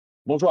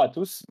Bonjour à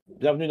tous,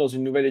 bienvenue dans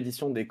une nouvelle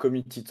édition des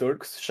Community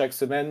Talks. Chaque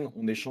semaine,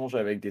 on échange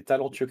avec des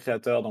talentueux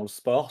créateurs dans le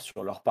sport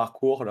sur leur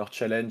parcours, leurs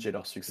challenges et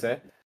leurs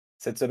succès.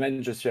 Cette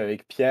semaine, je suis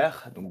avec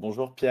Pierre. Donc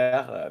bonjour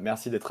Pierre,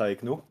 merci d'être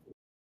avec nous.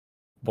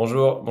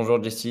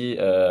 Bonjour Jesse.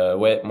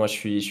 Ouais, moi je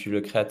suis le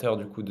créateur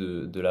du coup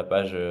de la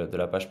page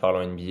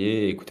Parlons NBA.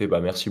 Et écoutez,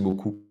 bah merci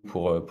beaucoup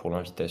pour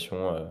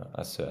l'invitation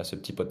à ce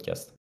petit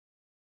podcast.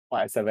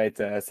 Ouais, ça va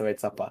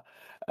être sympa.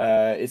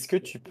 Est-ce que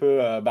tu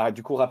peux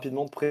du coup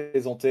rapidement te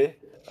présenter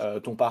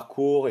ton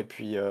parcours et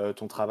puis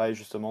ton travail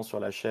justement sur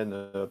la chaîne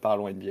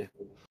Parlons NBA?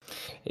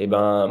 Et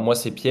ben moi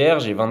c'est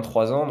Pierre, j'ai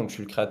 23 ans, donc je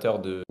suis le créateur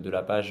de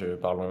la page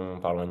Parlons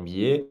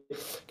NBA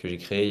que j'ai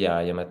créée il y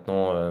a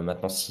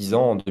maintenant 6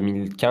 ans, en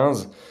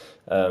 2015.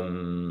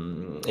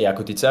 Et à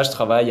côté de ça, je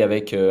travaille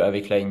avec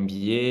la NBA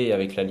et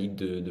avec la ligue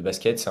de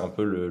basket. C'est un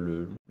peu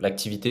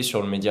l'activité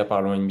sur le média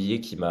Parlons NBA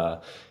qui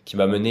m'a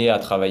mené à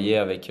travailler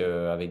avec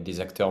des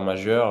acteurs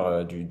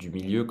majeurs du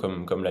milieu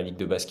comme la ligue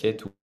de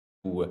basket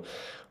ou,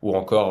 ou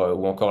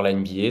encore la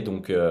NBA.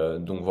 Donc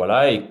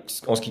voilà. Et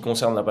en ce qui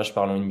concerne la page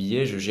Parlons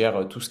NBA, je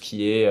gère tout ce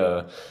qui est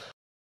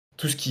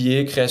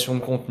création de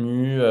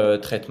contenu,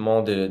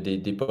 traitement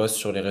des posts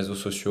sur les réseaux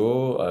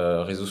sociaux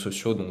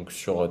donc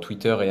sur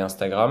Twitter et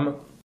Instagram.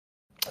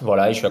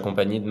 Voilà, et je suis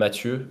accompagné de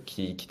Mathieu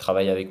qui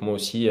travaille avec moi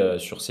aussi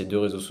sur ces deux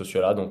réseaux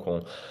sociaux-là. Donc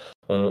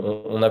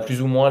on a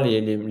plus ou moins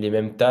les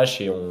mêmes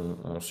tâches et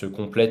on se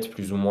complète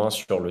plus ou moins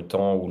sur le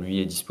temps où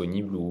lui est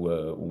disponible ou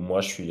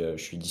moi je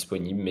suis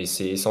disponible. Mais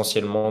c'est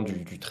essentiellement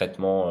du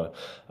traitement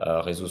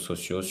réseaux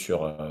sociaux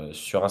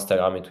sur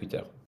Instagram et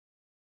Twitter.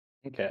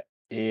 Ok.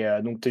 Et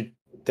donc tu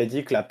as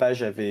dit que la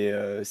page avait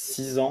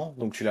 6 ans,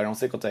 donc tu l'as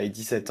lancée quand tu avais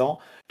 17 ans.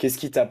 Qu'est-ce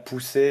qui t'a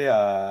poussé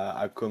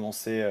à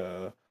commencer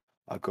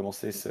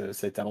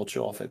cette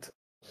aventure en fait?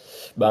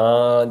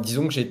 Ben,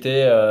 disons que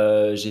j'étais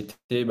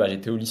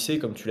au lycée,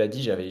 comme tu l'as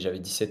dit, j'avais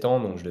 17 ans,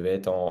 donc je devais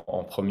être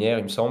en première,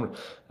 il me semble.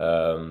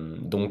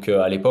 Donc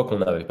à l'époque, on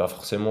n'avait pas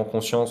forcément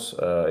conscience,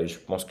 et je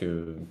pense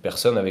que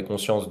personne n'avait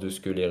conscience de ce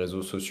que les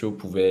réseaux sociaux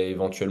pouvaient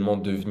éventuellement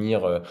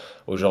devenir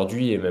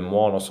aujourd'hui. Et même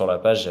moi, en lançant la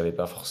page, j'avais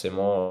pas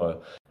forcément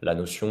la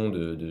notion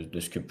de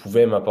ce que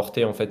pouvaient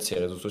m'apporter en fait ces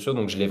réseaux sociaux.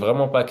 Donc je l'ai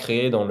vraiment pas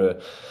créé dans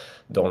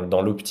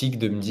l'optique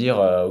de me dire,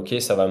 OK,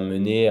 ça va me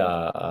mener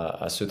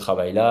à ce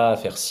travail-là, à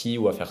faire ci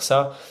ou à faire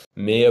ça,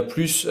 mais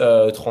plus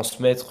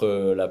transmettre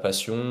la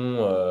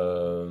passion,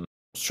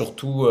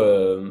 surtout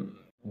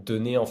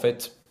donner en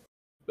fait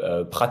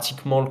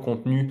pratiquement le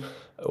contenu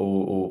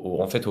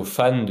en fait, aux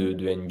fans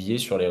de NBA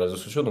sur les réseaux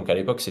sociaux. Donc à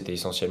l'époque, c'était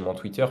essentiellement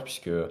Twitter,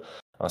 puisque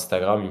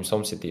Instagram, il me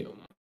semble, c'était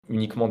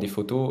uniquement des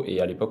photos,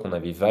 et à l'époque, on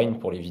avait Vine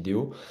pour les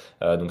vidéos.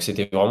 Donc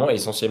c'était vraiment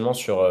essentiellement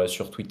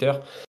sur Twitter.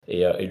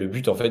 Et le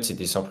but, en fait,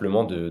 c'était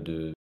simplement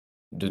de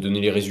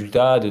donner les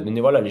résultats, de donner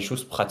voilà, les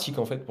choses pratiques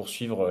en fait pour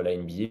suivre la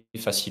NBA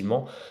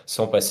facilement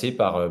sans passer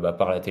par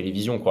la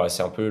télévision, quoi.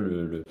 C'est un peu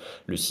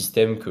le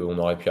système qu'on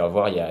aurait pu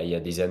avoir il y a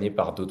des années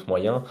par d'autres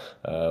moyens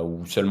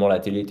où seulement la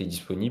télé était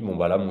disponible. Bon,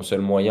 bah là, mon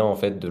seul moyen en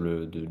fait de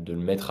le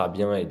mettre à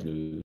bien et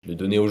de le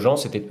donner aux gens,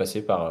 c'était de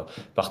passer par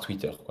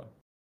Twitter, quoi.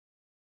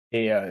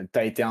 Et tu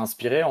as été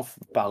inspiré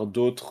par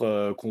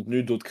d'autres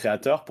contenus, d'autres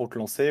créateurs pour te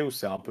lancer ou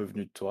c'est un peu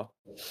venu de toi?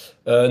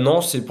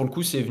 Non, pour le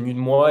coup, c'est venu de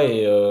moi.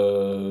 Et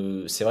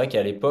c'est vrai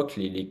qu'à l'époque,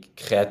 les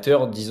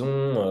créateurs,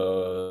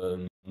 disons,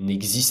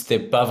 n'existaient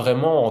pas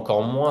vraiment,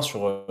 encore moins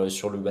sur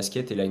le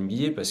basket et la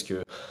NBA, parce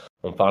que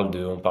on parle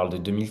de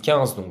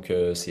 2015, donc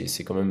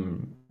c'est quand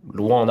même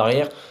loin en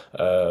arrière.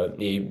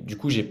 Et du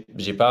coup,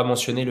 j'ai pas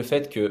mentionné le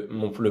fait que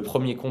le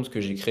premier compte que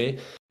j'ai créé,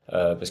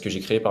 parce que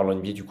j'ai créé par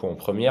l'NBA du coup en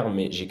première,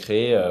 mais j'ai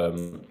créé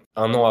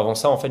un an avant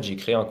ça, en fait, j'ai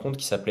créé un compte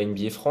qui s'appelait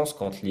NBA France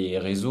quand les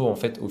réseaux en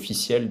fait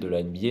officiels de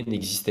la NBA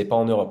n'existaient pas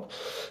en Europe.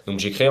 Donc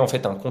j'ai créé en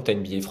fait un compte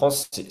NBA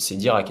France. C'est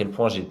dire à quel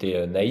point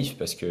j'étais naïf,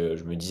 parce que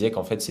je me disais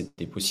qu'en fait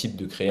c'était possible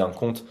de créer un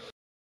compte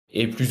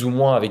et plus ou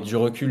moins avec du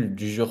recul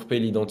d'usurper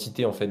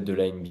l'identité en fait de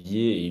la NBA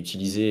et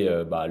utiliser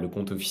le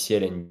compte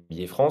officiel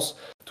NBA France,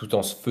 tout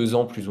en se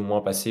faisant plus ou moins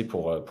passer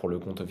pour le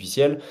compte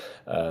officiel.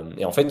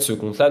 Et en fait, ce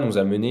compte-là nous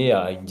a mené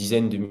à une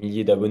dizaine de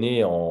milliers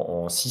d'abonnés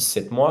en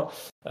 6-7 mois.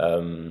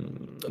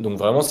 Donc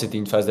vraiment, c'était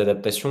une phase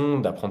d'adaptation,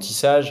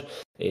 d'apprentissage.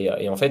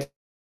 Et en fait,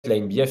 la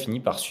NBA a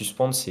fini par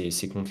suspendre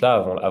ces comptes-là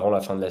avant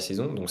la fin de la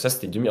saison. Donc ça,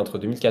 c'était entre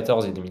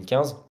 2014 et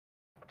 2015.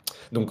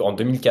 Donc en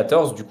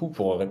 2014, du coup,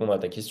 pour répondre à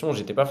ta question,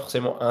 j'étais pas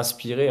forcément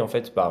inspiré en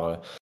fait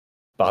par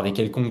des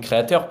quelconques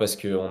créateurs, parce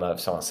que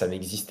ça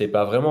n'existait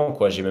pas vraiment,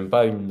 quoi. J'ai même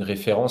pas une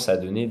référence à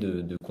donner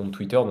de compte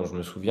Twitter dont je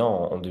me souviens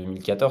en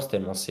 2014,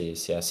 tellement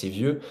c'est assez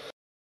vieux.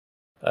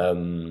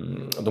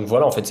 Donc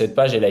voilà, en fait, cette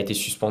page, elle a été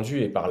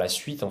suspendue, et par la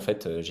suite, en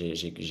fait,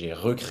 j'ai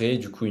recréé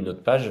du coup une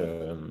autre page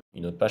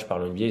par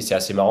l'NBA. Et c'est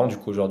assez marrant du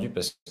coup aujourd'hui,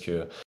 parce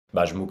que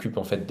je m'occupe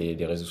en fait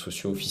des réseaux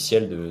sociaux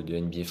officiels de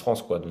NBA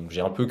France, quoi. Donc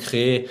j'ai un peu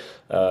créé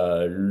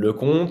le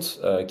compte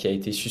qui a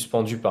été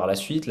suspendu par la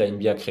suite. La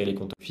NBA a créé les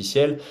comptes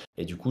officiels,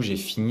 et du coup j'ai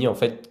fini en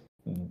fait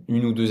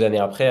 1 ou 2 années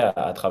après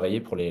à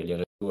travailler pour les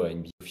réseaux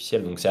NBA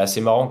officiels. Donc c'est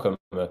assez marrant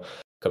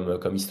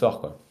comme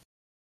histoire, quoi.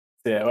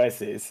 C'est ouais,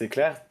 c'est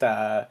clair.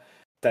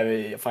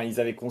 enfin, ils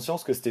avaient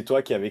conscience que c'était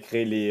toi qui avais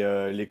créé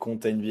les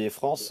comptes NBA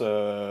France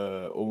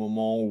au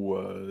moment où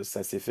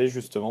ça s'est fait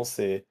justement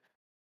ces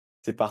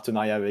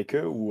partenariats avec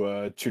eux ou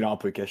tu l'as un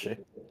peu caché?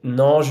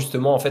 Non,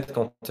 justement, en fait,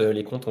 quand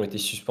les comptes ont été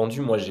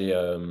suspendus, moi, j'ai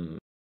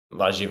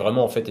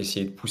vraiment en fait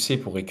essayé de pousser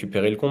pour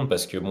récupérer le compte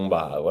parce que bon,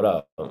 bah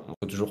voilà, on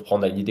peut toujours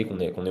prendre à l'idée qu'on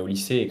est au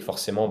lycée et que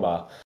forcément,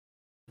 bah,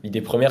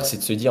 l'idée première, c'est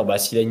de se dire, bah,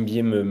 si la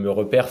NBA me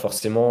repère,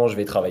 forcément, je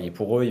vais travailler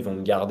pour eux, ils vont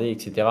me garder,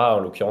 etc. En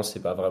l'occurrence,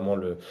 c'est pas vraiment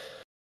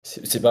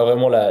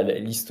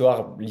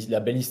l'histoire, la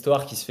belle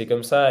histoire qui se fait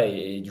comme ça.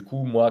 Et du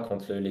coup, moi,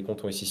 quand les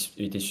comptes ont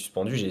été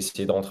suspendus, j'ai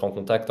essayé de rentrer en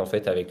contact en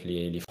fait avec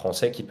les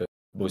Français qui peuvent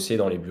bosser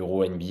dans les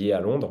bureaux NBA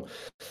à Londres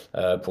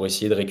pour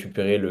essayer de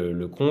récupérer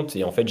le compte.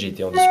 Et en fait, j'ai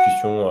été en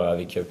discussion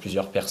avec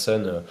plusieurs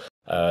personnes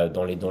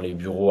dans les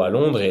bureaux à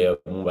Londres. Et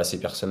bon, bah, ces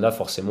personnes-là,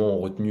 forcément, ont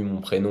retenu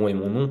mon prénom et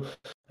mon nom.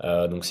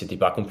 Donc c'était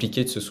pas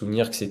compliqué de se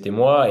souvenir que c'était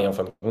moi. Et en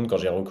fin de compte, quand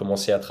j'ai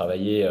recommencé à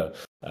travailler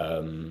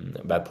euh,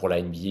 bah, pour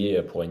la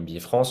NBA, pour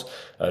NBA France,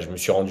 je me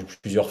suis rendu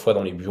plusieurs fois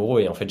dans les bureaux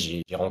et en fait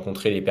j'ai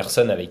rencontré les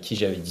personnes avec qui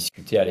j'avais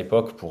discuté à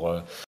l'époque pour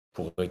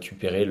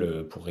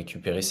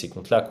récupérer ces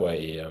comptes-là, quoi.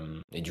 Et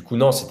du coup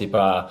non, j'étais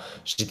pas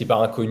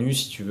inconnu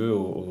si tu veux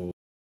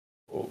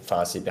enfin,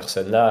 à ces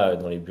personnes-là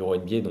dans les bureaux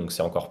NBA. Donc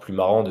c'est encore plus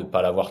marrant de ne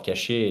pas l'avoir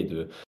caché et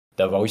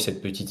d'avoir eu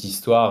cette petite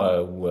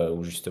histoire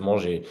où justement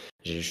je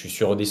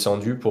suis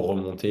redescendu pour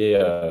remonter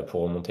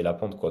la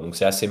pente, quoi. Donc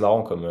c'est assez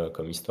marrant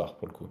comme histoire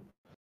pour le coup.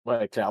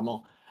 Ouais,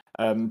 clairement.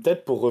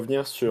 Peut-être pour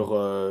revenir sur,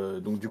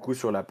 donc du coup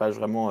sur la page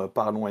vraiment,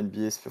 Parlons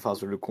NBA, enfin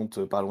sur le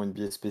compte Parlons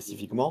NBA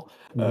spécifiquement,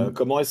 Mhm.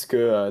 comment est-ce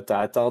que, tu as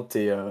atteint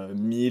tes, 1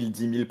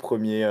 000-10 000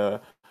 premiers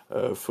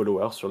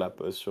followers sur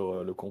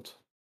le compte?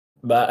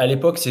 Bah, à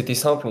l'époque, c'était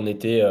simple.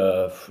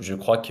 Je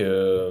crois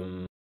que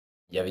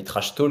il y avait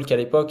Trash Talk à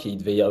l'époque et il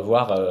devait y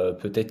avoir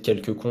peut-être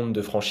quelques comptes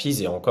de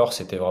franchise et encore,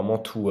 c'était vraiment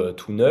tout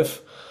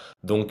neuf.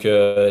 Donc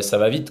ça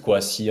va vite,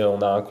 quoi. Si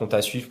on a un compte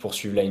à suivre pour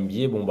suivre la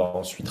NBA, bon bah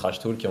on suit Trash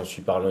Talk et on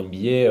suit Parlons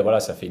NBA. Voilà,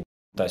 ça fait une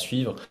compte à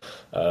suivre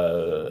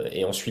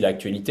et on suit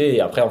l'actualité.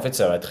 Et après, en fait,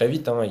 ça va très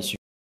vite, hein. Il suffit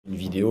qu'une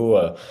vidéo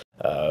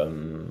euh,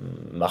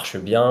 marche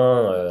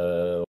bien.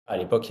 À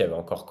l'époque, il y avait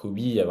encore Kobe,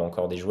 il y avait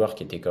encore des joueurs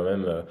qui étaient quand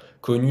même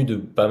connus de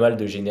pas mal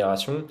de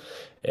générations.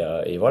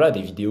 Et voilà,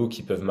 des vidéos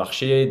qui peuvent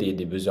marcher,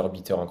 des buzzer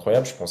beaters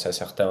incroyables. Je pense à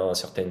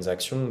certaines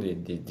actions,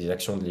 des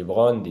actions de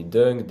LeBron, des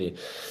dunks,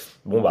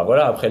 bon bah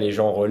voilà. Après les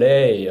gens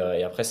relaient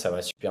et après ça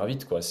va super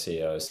vite, quoi.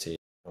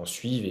 On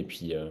suit et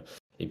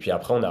puis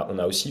après on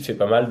a aussi fait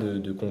pas mal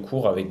de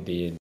concours avec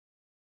des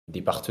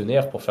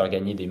partenaires pour faire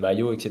gagner des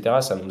maillots,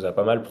 etc. Ça nous a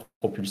pas mal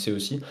propulsé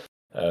aussi.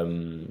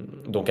 Euh,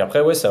 donc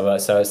après, ouais,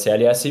 c'est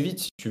allé assez vite,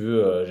 si tu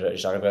veux.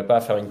 J'arriverai pas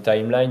à faire une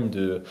timeline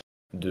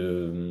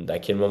d'à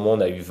quel moment on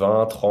a eu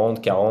 20,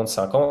 30, 40,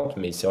 50,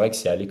 mais c'est vrai que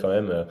c'est allé quand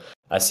même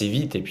assez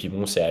vite. Et puis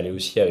bon, c'est allé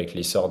aussi avec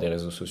l'essor des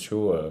réseaux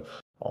sociaux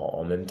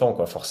en même temps,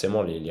 quoi.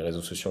 Forcément, les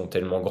réseaux sociaux ont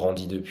tellement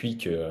grandi depuis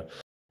que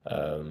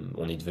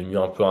on est devenu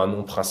un peu un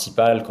nom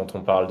principal quand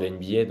on parle de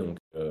NBA. Donc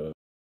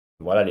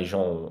voilà, les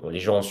gens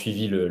ont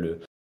suivi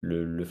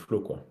le flow,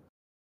 quoi.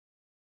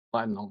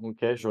 Ouais, non,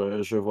 OK,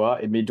 je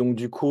vois et mais donc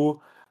du coup,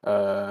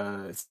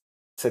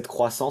 cette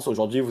croissance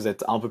aujourd'hui, vous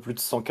êtes un peu plus de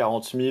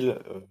 140 000,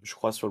 je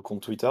crois sur le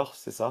compte Twitter,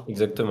 c'est ça?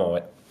 Exactement,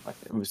 ouais.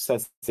 Ouais, ça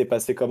s'est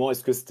passé comment?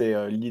 Est-ce que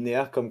c'était,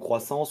 linéaire comme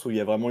croissance ou il y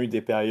a vraiment eu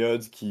des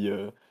périodes qui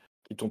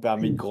t'ont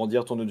permis de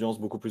grandir ton audience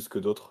beaucoup plus que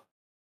d'autres?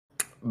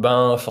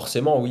 Ben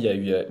forcément, oui, il y a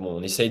eu. Bon,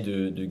 on essaye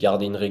de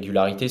garder une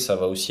régularité. Ça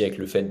va aussi avec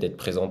le fait d'être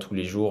présent tous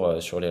les jours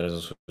sur les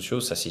réseaux sociaux,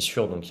 ça c'est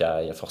sûr. Donc il y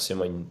a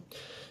forcément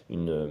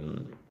une,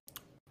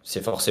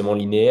 c'est forcément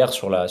linéaire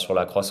sur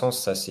la croissance,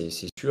 ça c'est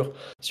sûr.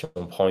 Si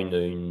on prend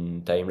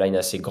une timeline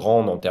assez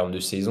grande en termes de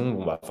saison,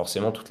 bon bah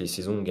forcément toutes les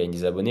saisons on gagne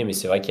des abonnés, mais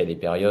c'est vrai qu'il y a des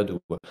périodes où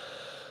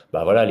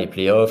bah voilà, les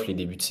playoffs, les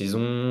débuts de saison,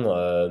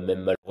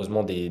 même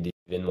malheureusement des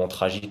événements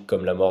tragiques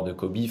comme la mort de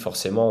Kobe,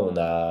 forcément, on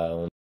a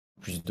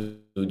plus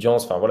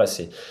d'audience. Enfin voilà,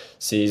 c'est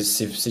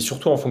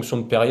surtout en fonction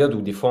de période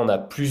où des fois on a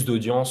plus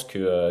d'audience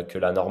que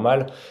la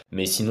normale,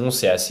 mais sinon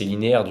c'est assez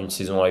linéaire d'une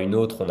saison à une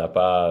autre.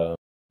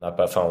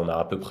 Enfin, on a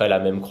à peu près la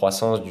même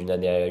croissance d'une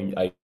année à une.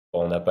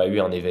 On n'a pas eu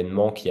un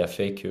événement qui a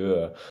fait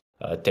que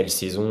telle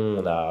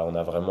saison, on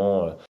a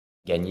vraiment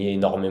gagné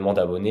énormément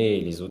d'abonnés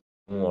et les autres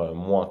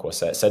moins, quoi.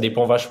 Ça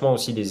dépend vachement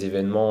aussi des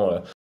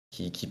événements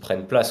qui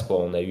prennent place, quoi.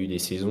 On a eu des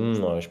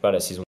saisons, je sais pas, la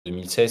saison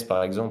 2016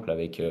 par exemple,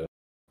 avec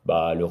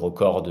bah, le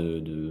record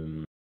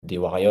des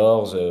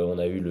Warriors. On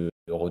a eu le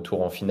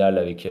retour en finale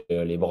avec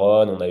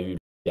LeBron. On a eu le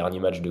dernier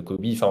match de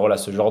Kobe. Enfin voilà,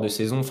 ce genre de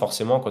saison,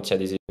 forcément, quand il y a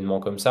des événements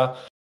comme ça,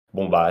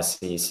 bon bah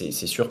c'est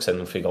sûr que ça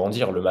nous fait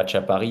grandir. Le match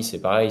à Paris,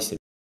 c'est pareil, c'est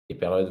des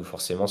périodes où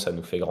forcément ça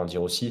nous fait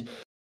grandir aussi.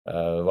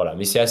 Voilà,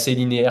 mais c'est assez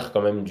linéaire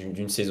quand même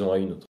d'une saison à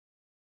une autre.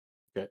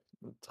 OK,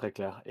 très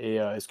clair et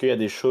est-ce qu'il y a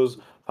des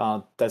choses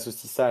enfin, tu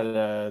associes ça à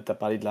la tu as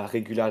parlé de la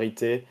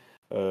régularité,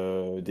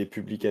 des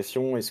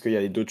publications. Est-ce qu'il y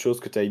a d'autres choses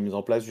que tu as mises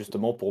en place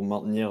justement pour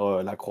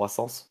maintenir, la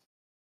croissance?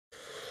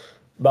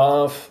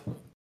 Ben,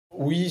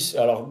 oui,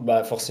 alors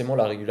bah, forcément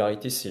la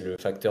régularité c'est le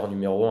facteur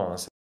numéro un, hein,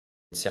 c'est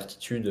une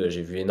certitude.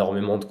 J'ai vu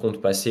énormément de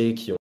comptes passer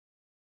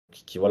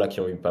voilà, qui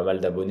ont eu pas mal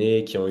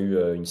d'abonnés, qui ont eu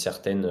une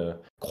certaine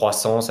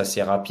croissance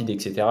assez rapide,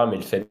 etc. Mais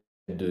le fait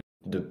de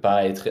ne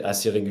pas être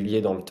assez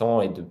régulier dans le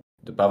temps et de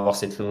ne pas avoir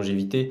cette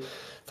longévité,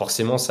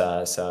 forcément,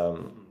 ça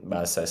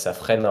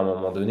freine à un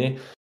moment donné.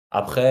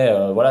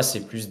 Après, voilà,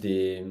 c'est plus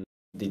des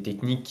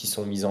techniques qui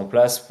sont mises en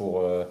place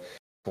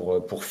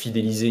pour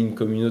fidéliser une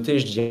communauté,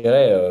 je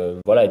dirais.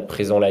 Voilà, être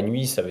présent la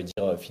nuit, ça veut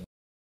dire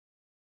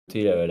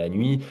la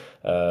nuit.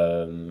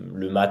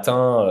 Le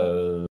matin,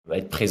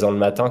 être présent le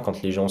matin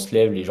quand les gens se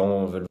lèvent, les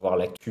gens veulent voir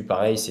l'actu,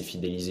 pareil, c'est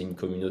fidéliser une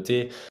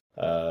communauté.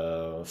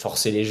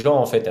 Forcer les gens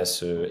en fait à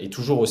se. Et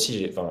toujours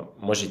aussi, enfin,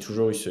 moi j'ai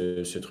toujours eu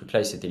ce truc-là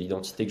et c'était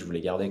l'identité que je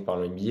voulais garder avec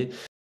Parlons NBA.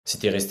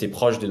 C'était rester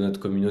proche de notre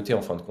communauté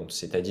en fin de compte.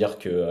 C'est-à-dire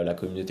que la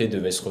communauté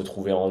devait se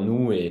retrouver en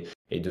nous et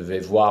devait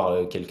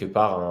voir quelque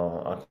part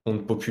un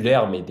compte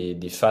populaire, mais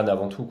des fans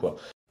avant tout, quoi.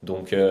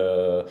 Donc,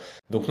 euh,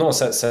 donc non,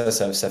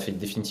 ça fait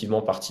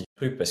définitivement partie du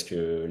truc parce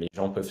que les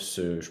gens peuvent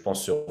je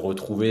pense, se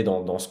retrouver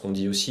dans ce qu'on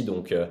dit aussi.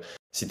 Donc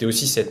c'était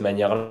aussi cette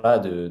manière-là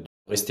de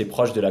rester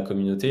proche de la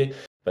communauté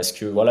parce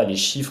que voilà, les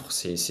chiffres,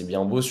 c'est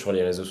bien beau sur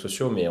les réseaux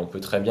sociaux, mais on peut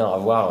très bien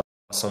avoir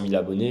 100 000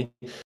 abonnés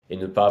et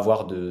ne pas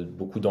avoir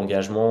beaucoup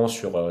d'engagement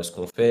sur ce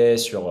qu'on fait,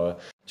 sur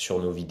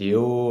nos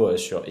vidéos,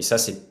 et ça,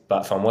 c'est pas,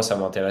 enfin, moi, ça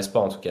m'intéresse pas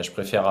en tout cas. Je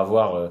préfère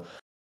avoir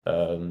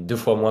 2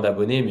 fois moins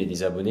d'abonnés, mais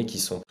des abonnés qui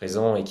sont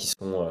présents et qui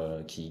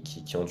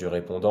ont du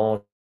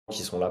répondant,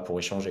 qui sont là pour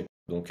échanger.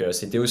 Donc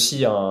c'était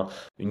aussi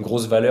une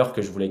grosse valeur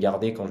que je voulais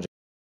garder quand j'ai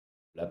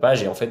la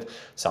page. Et en fait,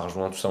 ça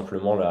rejoint tout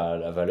simplement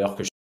la valeur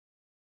que j'ai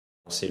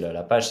lancé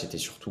la page. C'était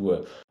surtout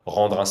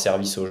rendre un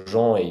service aux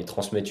gens et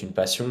transmettre une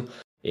passion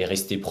et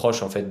rester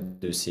proche en fait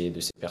de ces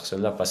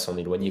personnes-là, pas s'en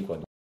éloigner quoi.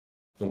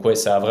 Donc ouais,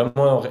 c'est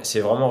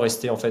vraiment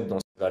resté en fait dans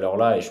ces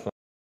valeurs-là et je pense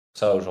que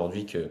ça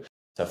aujourd'hui que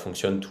ça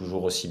fonctionne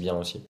toujours aussi bien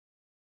aussi.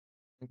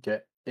 OK.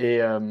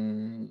 Et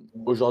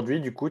aujourd'hui,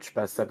 du coup, tu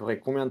passes à peu près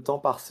combien de temps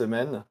par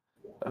semaine,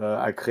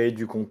 à créer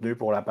du contenu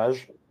pour la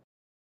page?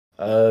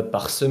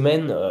 Par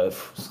semaine,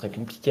 ce serait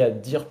compliqué à te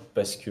dire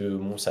parce que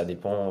bon, ça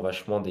dépend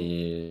vachement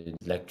de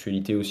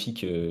l'actualité aussi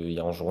qu'il y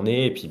a en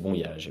journée. Et puis bon,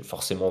 j'ai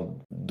forcément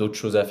d'autres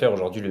choses à faire.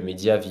 Aujourd'hui, le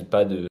média vit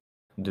pas de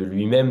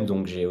lui-même,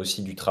 donc j'ai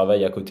aussi du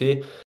travail à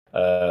côté.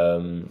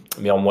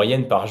 Mais en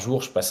moyenne, par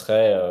jour, je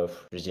passerais,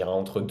 je dirais,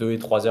 entre 2 et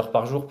 3 heures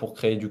par jour pour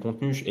créer du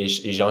contenu. Et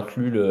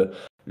j'inclus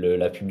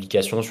la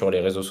publication sur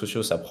les réseaux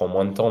sociaux. Ça prend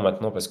moins de temps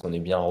maintenant parce qu'on est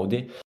bien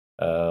rodé.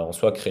 En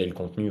soi, créer le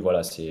contenu,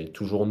 voilà, c'est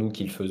toujours nous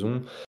qui le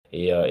faisons.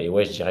 Et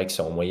ouais, je dirais que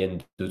c'est en moyenne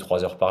 2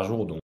 3 heures par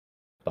jour, donc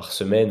par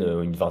semaine,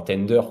 une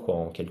vingtaine d'heures, quoi,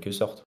 en quelque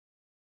sorte.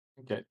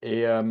 OK.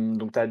 Et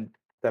donc tu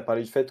as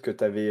parlé du fait que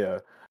tu avais,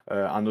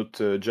 un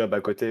autre, job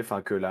à côté,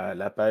 enfin que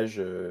la page,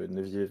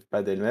 ne vivait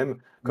pas d'elle-même.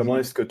 Comment Mhm.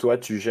 est-ce que toi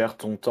tu gères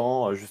ton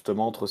temps,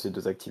 justement entre ces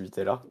 2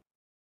 activités-là?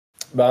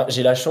 Bah,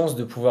 j'ai la chance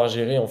de pouvoir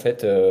gérer en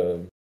fait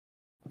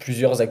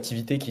plusieurs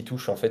activités qui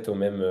touchent en fait au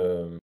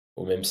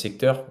même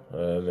secteur,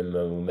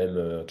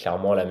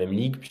 clairement à la même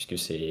ligue, puisque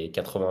c'est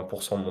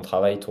 80% de mon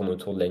travail tourne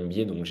autour de la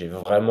NBA, donc j'ai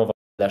vraiment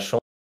la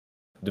chance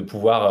de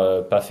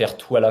pouvoir pas faire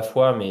tout à la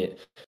fois, mais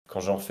quand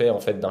j'en fais, en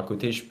fait, d'un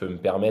côté, je peux me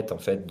permettre en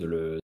fait de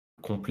le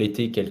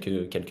compléter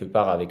quelque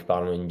part avec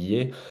Parlons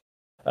NBA.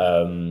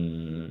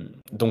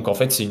 Donc en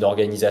fait, c'est une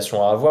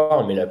organisation à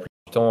avoir, mais la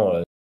plupart du temps,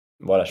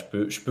 voilà,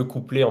 je peux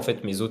coupler en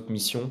fait mes autres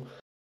missions,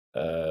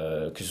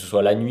 que ce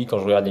soit la nuit quand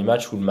je regarde les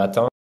matchs ou le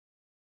matin.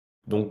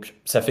 Donc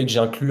ça fait que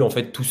j'inclus en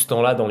fait tout ce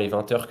temps-là dans les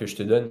 20 heures que je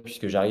te donne,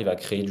 puisque j'arrive à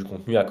créer du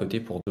contenu à côté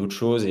pour d'autres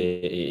choses.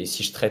 Et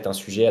si je traite un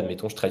sujet,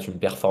 admettons, je traite une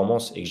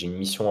performance et que j'ai une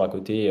mission à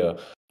côté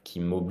qui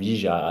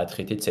m'oblige à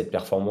traiter de cette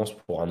performance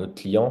pour un autre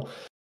client,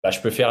 bah,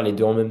 je peux faire les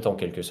deux en même temps, en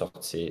quelque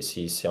sorte.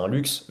 C'est un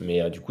luxe,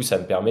 mais du coup, ça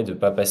me permet de ne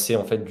pas passer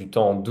en fait du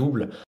temps en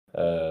double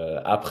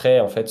après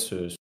en fait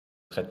ce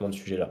traitement de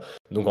sujet-là.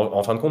 Donc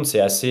en fin de compte,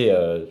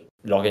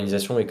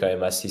 l'organisation est quand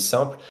même assez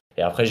simple.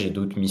 Et après, j'ai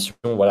d'autres missions.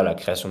 Voilà, la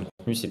création de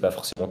contenu, c'est pas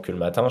forcément que le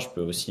matin. Je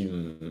peux aussi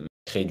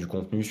créer du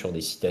contenu sur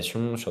des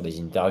citations, sur des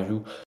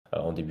interviews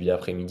en début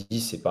d'après-midi.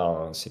 C'est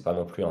pas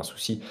non plus un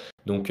souci.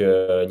 Donc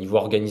niveau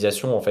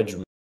organisation, en fait,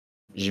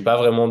 j'ai pas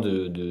vraiment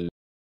de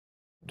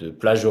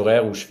plage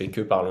horaire où je fais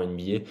que par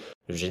l'NBA.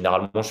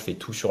 Généralement, je fais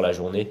tout sur la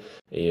journée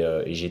et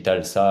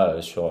j'étale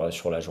ça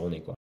sur la journée,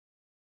 quoi.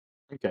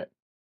 OK.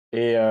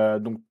 Et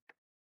donc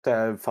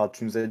enfin,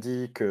 tu nous as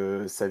dit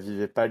que ça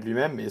vivait pas de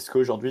lui-même. Est-ce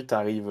qu'aujourd'hui tu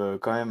arrives,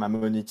 quand même à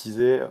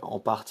monétiser en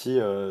partie,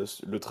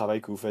 le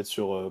travail que vous faites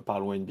sur,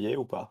 Parlons NBA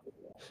ou pas?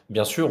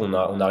 Bien sûr, on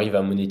arrive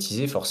à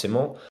monétiser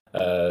forcément.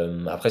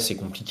 Après, c'est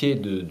compliqué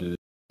de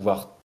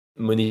pouvoir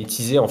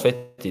monétiser en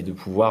fait et de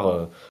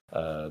pouvoir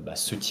bah,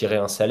 se tirer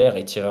un salaire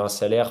et tirer un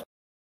salaire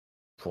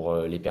pour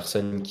les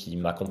personnes qui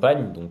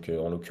m'accompagnent. Donc,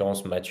 en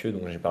l'occurrence, Mathieu,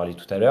 dont j'ai parlé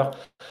tout à l'heure.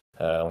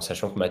 En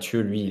sachant que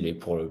Mathieu, lui, il est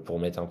pour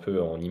mettre un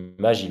peu en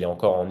image, il est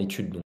encore en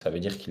études. Donc ça veut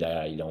dire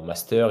il est en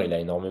master, il a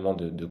énormément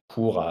de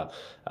cours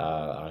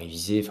à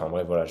réviser. Enfin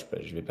bref, voilà,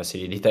 je vais passer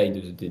les détails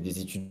des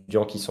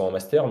étudiants qui sont en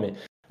master.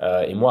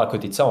 Et moi, à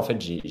côté de ça, en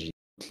fait, j'ai des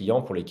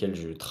clients pour lesquels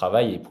je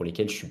travaille et pour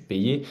lesquels je suis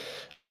payé.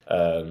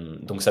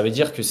 Donc ça veut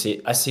dire que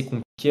c'est assez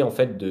compliqué en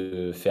fait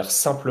de faire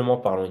simplement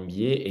Parlons NBA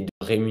et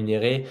de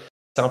rémunérer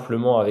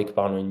simplement avec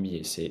Parlons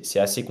NBA. C'est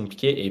assez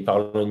compliqué et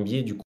Parlons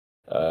NBA du coup,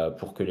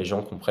 pour que les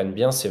gens comprennent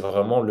bien, c'est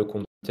vraiment le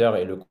compte Twitter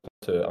et le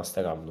compte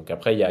Instagram. Donc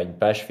après, il y a une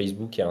page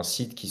Facebook et un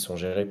site qui sont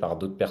gérés par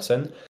d'autres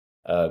personnes.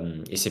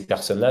 Et ces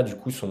personnes-là, du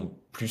coup, sont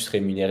plus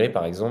rémunérées,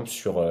 par exemple,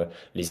 sur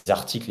les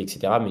articles,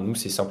 etc. Mais nous,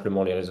 c'est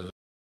simplement les réseaux.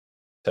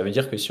 Ça veut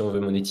dire que si on veut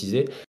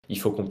monétiser, il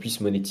faut qu'on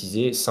puisse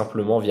monétiser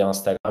simplement via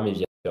Instagram et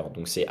via Twitter.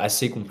 Donc c'est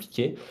assez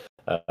compliqué.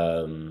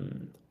 Euh,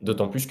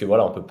 D'autant plus que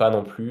voilà, on peut pas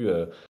non plus.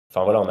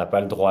 Enfin voilà, on n'a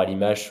pas le droit à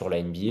l'image sur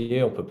la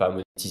NBA, on peut pas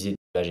monétiser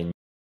l'image NBA.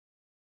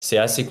 C'est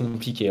assez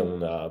compliqué.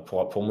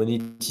 Pour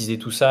monétiser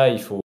tout ça, il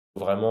faut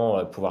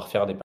vraiment pouvoir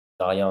faire des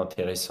partenariats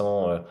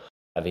intéressants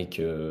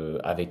avec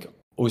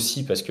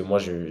aussi, parce que moi,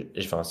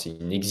 enfin, c'est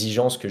une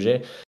exigence que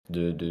j'ai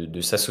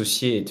de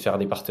s'associer et de faire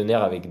des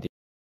partenaires avec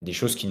des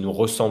choses qui nous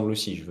ressemblent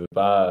aussi. Je veux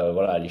pas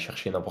voilà, aller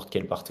chercher n'importe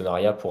quel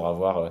partenariat pour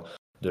avoir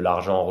de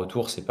l'argent en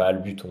retour. C'est pas le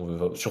but. On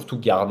veut surtout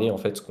garder en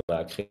fait ce qu'on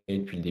a créé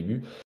depuis le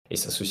début et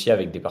s'associer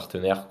avec des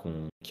partenaires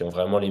qui ont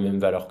vraiment les mêmes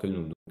valeurs que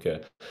nous. Donc,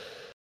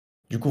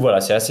 du coup,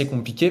 voilà, c'est assez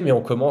compliqué, mais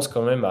on commence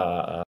quand même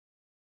à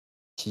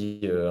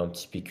un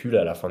petit pécule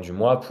à la fin du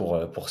mois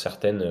pour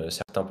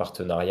certains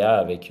partenariats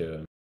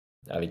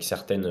avec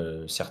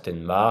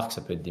certaines marques.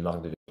 Ça peut être des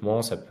marques de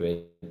vêtements, ça peut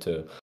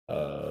être,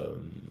 euh,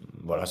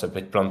 voilà, ça peut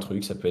être plein de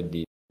trucs, ça peut être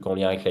des trucs en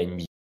lien avec la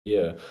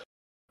NBA.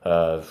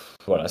 Euh,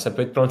 voilà, ça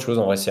peut être plein de choses.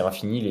 En vrai, c'est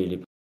infini les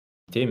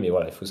possibilités, mais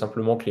voilà, il faut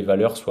simplement que les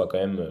valeurs soient quand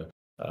même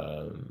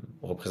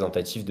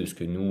représentatives de ce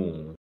que nous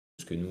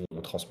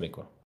on transmet,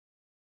 quoi.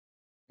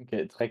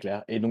 OK, très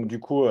clair et donc du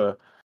coup,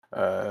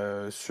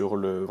 sur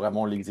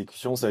vraiment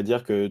l'exécution, ça veut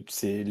dire que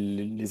c'est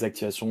les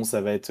activations,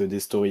 ça va être des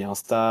stories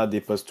Insta, des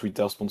posts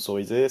Twitter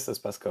sponsorisés, ça se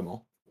passe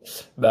comment?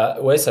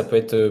 Bah ouais, ça peut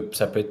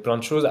être plein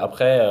de choses.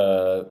 Après,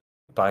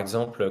 par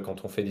exemple,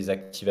 quand on fait des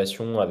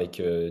activations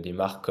avec des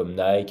marques comme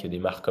Nike, des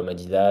marques comme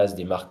Adidas,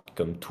 des marques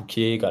comme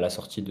Touquet, à la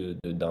sortie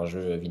d'un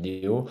jeu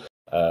vidéo,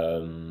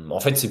 en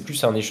fait, c'est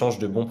plus un échange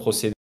de bons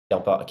procédés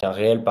qu'un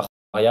réel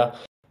partenariat.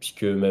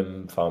 Puisque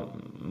même, enfin,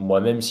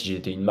 moi-même, si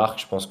j'étais une marque,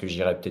 je pense que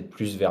j'irais peut-être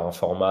plus vers un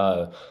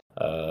format,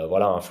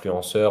 voilà,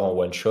 influenceur en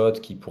one shot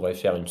qui pourrait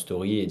faire une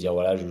story et dire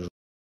voilà, je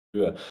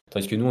joue.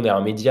 Tandis que nous, on est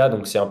un média,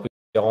 donc c'est un peu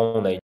différent.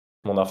 On a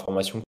énormément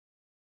d'informations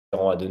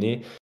différentes à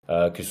donner,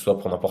 que ce soit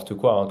pour n'importe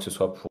quoi, hein, que ce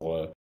soit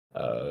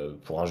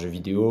pour un jeu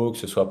vidéo, que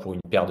ce soit pour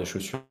une paire de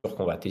chaussures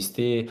qu'on va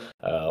tester.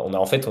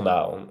 En fait, on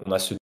a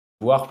ce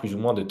devoir plus ou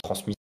moins de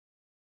transmission.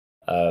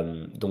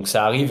 Donc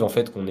ça arrive en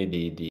fait qu'on ait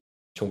des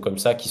actions comme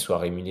ça qui soient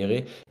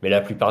rémunérées, mais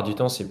la plupart du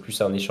temps, c'est plus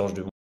un échange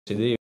de bons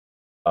procédés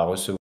à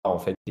recevoir en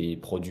fait des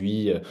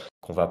produits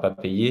qu'on va pas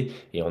payer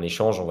et en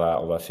échange on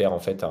va faire en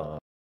fait un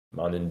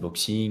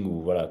unboxing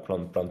ou voilà plein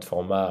de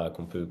formats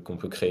qu'on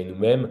peut créer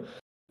nous-mêmes.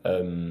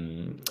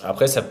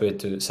 Après ça peut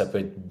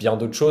être bien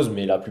d'autres choses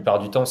mais la plupart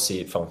du temps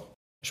c'est enfin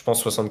je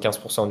pense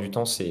 75% du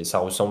temps c'est ça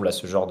ressemble à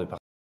ce genre de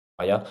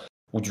partenariat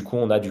où du coup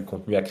on a du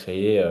contenu à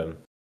créer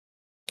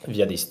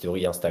via des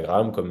stories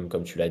Instagram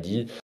comme tu l'as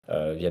dit,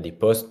 via des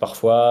posts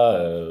parfois,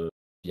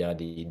 via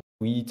des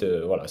tweets.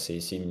 Voilà, c'est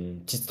une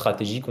petite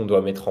stratégie qu'on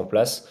doit mettre en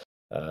place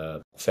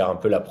pour faire un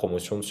peu la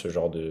promotion de ce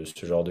genre de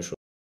choses.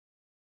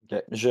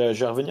 OK. Je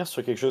vais revenir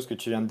sur quelque chose que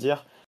tu viens de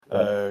dire,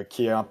 Ouais.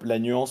 qui est la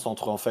nuance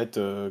entre, en fait,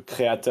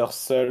 créateur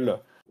seul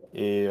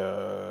et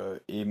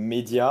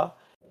média.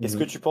 Est-ce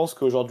que Mhm. tu penses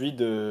qu'aujourd'hui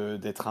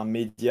d'être un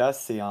média,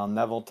 c'est un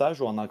avantage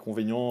ou un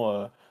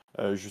inconvénient,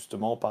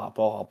 justement par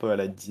rapport un peu à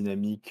la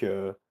dynamique,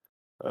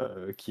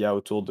 qu'il y a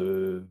autour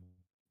de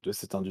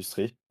cette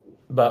industrie?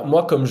 Bah,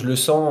 moi, comme je le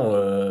sens,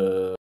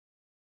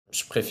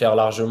 je préfère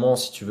largement,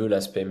 si tu veux,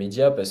 l'aspect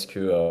média parce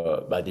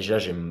que bah, déjà,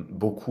 j'aime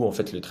beaucoup en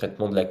fait le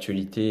traitement de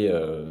l'actualité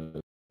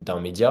d'un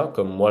média,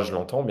 comme moi je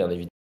l'entends, bien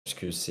évidemment,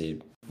 puisque c'est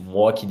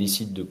moi qui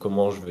décide de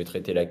comment je veux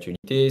traiter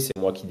l'actualité, c'est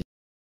moi qui décide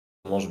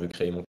comment je veux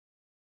créer mon.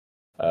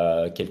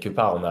 Quelque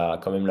part, on a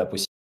quand même la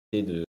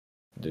possibilité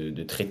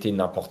de traiter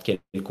n'importe quel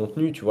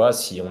contenu, tu vois,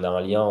 si on a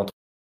un lien entre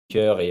le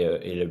cœur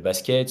et le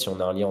basket, si on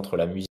a un lien entre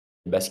la musique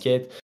et le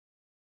basket,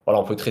 voilà,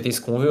 on peut traiter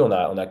ce qu'on veut, on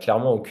a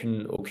clairement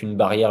aucune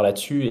barrière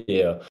là-dessus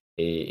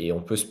et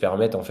on peut se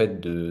permettre en fait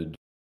de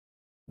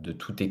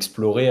tout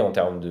explorer en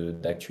termes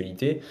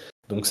d'actualité.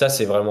 Donc ça,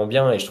 c'est vraiment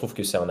bien et je trouve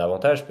que c'est un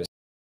avantage parce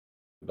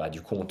que bah,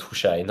 du coup, on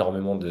touche à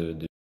énormément de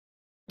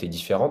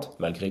différentes,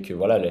 malgré que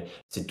voilà,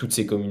 toutes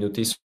ces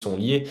communautés sont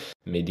liées,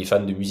 mais des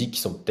fans de musique qui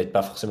sont peut-être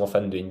pas forcément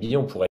fans de NBA,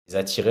 on pourrait les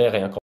attirer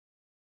rien qu'en.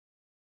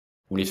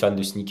 Ou les fans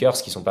de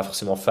sneakers qui sont pas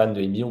forcément fans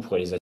de NBA, on pourrait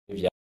les attirer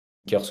via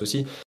sneakers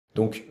aussi.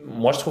 Donc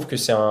moi je trouve que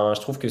c'est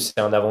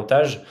un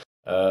avantage.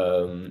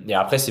 Et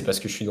après c'est parce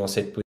que je suis dans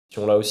cette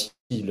position-là aussi.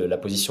 La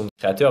position de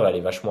créateur, elle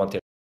est vachement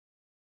intéressante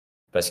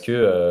parce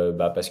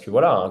que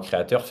voilà, un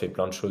créateur fait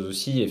plein de choses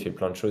aussi et fait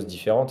plein de choses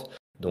différentes.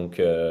 Donc,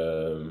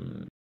 euh,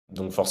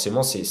 donc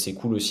forcément, c'est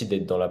cool aussi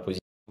d'être dans la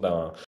position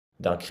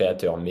d'un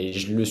créateur. Mais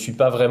je ne le suis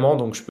pas vraiment,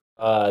 donc je peux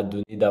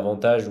donner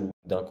d'avantages ou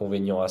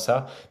d'inconvénients à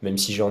ça, même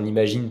si j'en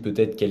imagine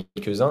peut-être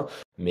quelques-uns.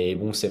 Mais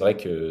bon, c'est vrai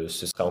que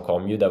ce serait encore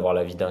mieux d'avoir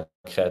l'avis d'un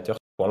créateur.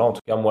 Voilà, en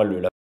tout cas, moi,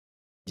 la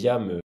média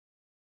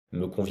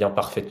me convient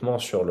parfaitement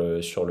sur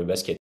le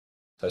basket.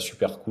 C'est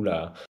super cool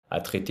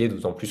à traiter,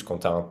 d'autant plus quand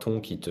tu as un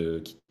ton qui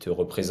te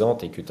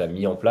représente et que tu as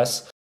mis en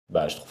place.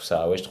 Bah, je trouve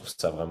ça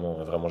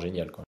vraiment, vraiment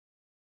génial, quoi.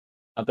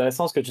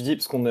 Intéressant ce que tu dis,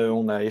 parce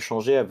on a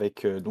échangé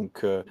avec,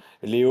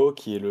 Léo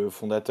qui est le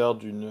fondateur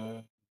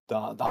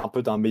d'un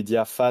peu d'un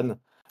média fan,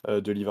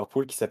 de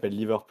Liverpool qui s'appelle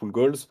Liverpool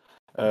Goals.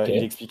 Ok.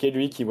 Il expliquait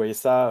lui qu'il voyait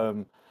ça,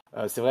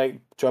 c'est vrai,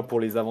 tu vois, pour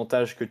les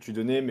avantages que tu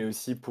donnais, mais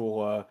aussi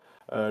pour,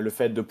 le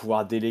fait de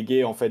pouvoir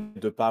déléguer, en fait,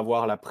 de pas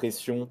avoir la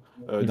pression,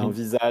 d'un Mhm.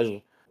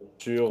 visage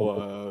Je sur,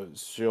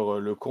 comprends.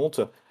 le compte,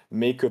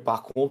 mais que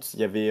par contre, il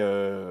y avait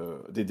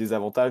des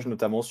désavantages,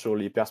 notamment sur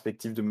les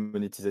perspectives de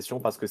monétisation,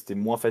 parce que c'était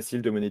moins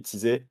facile de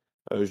monétiser,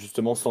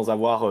 justement sans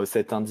avoir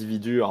cet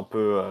individu un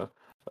peu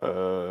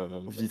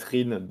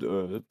vitrine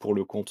pour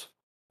le compte.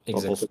 T'en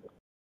penses Exactement.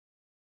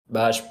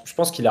 Bah, je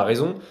pense qu'il a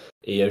raison.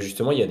 Et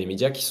justement, il y a des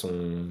médias qui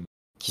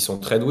sont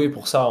très doués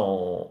pour ça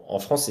en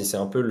France, et c'est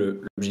un peu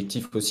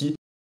l'objectif aussi.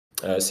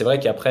 C'est vrai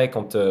qu'après,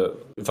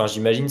 enfin,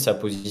 j'imagine sa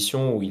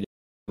position où il est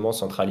vraiment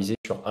centralisé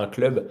sur un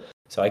club.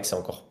 C'est vrai que c'est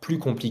encore plus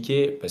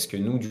compliqué parce que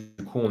nous, du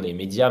coup, on est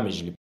médias, mais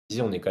je l'ai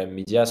précisé, on est quand même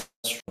médias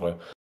sur,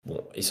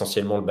 bon,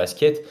 essentiellement le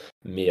basket.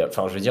 Mais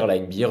enfin, je veux dire, la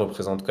NBA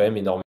représente quand même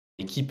énormément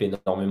d'équipes,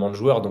 énormément de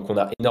joueurs, donc on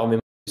a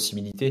énormément de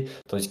possibilités.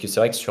 Tandis que c'est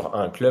vrai que sur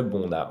un club,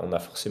 bon, on a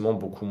forcément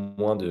beaucoup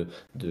moins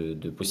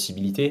de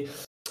possibilités.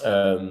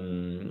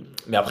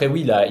 Mais après,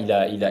 oui, il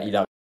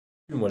a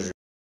moi, je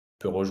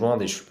peux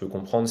rejoindre et je peux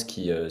comprendre ce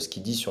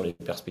qu'il dit sur les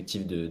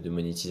perspectives de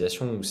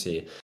monétisation où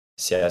c'est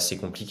assez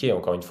compliqué.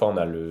 Encore une fois, on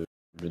a le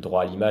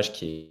droit à l'image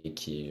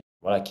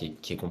voilà, qui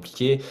est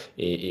compliqué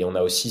et on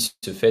a aussi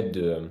ce fait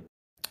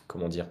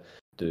comment dire,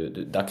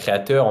 d'un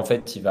créateur, en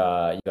fait, il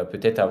va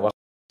peut-être avoir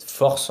cette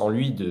force en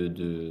lui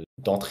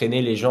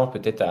d'entraîner les gens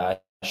peut-être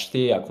à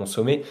acheter, à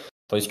consommer.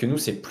 Tandis que nous,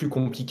 c'est plus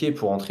compliqué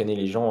pour entraîner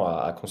les gens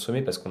à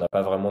consommer parce qu'on n'a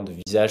pas vraiment de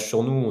visage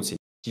sur nous. C'est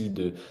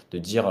difficile de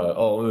dire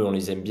oh, eux, on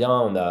les aime bien,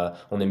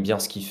 on aime bien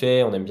ce qu'ils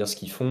font, on aime bien ce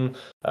qu'ils font.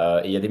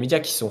 Et il y a des médias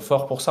qui sont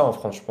forts pour ça en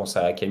France. Je pense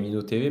à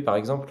Camino TV, par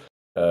exemple,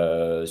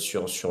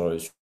 sur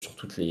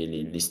toutes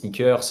les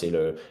sneakers, c'est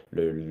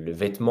le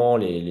vêtement,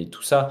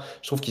 tout ça.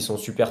 Je trouve qu'ils sont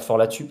super forts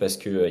là-dessus parce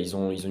que ils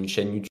ont une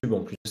chaîne YouTube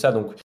en plus de ça.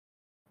 Donc,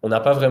 on n'a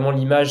pas vraiment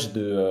l'image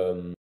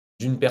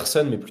d'une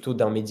personne, mais plutôt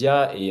d'un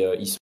média et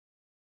ils sont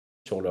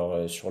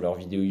sur leur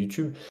vidéo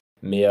YouTube.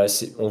 Mais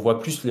on voit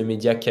plus le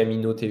média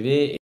Camino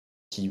TV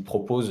qui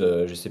propose,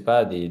 je sais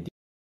pas, des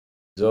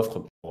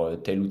offres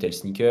pour tel ou tel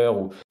sneaker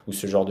ou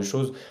ce genre de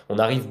choses. On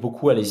arrive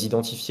beaucoup à les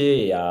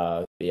identifier et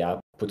à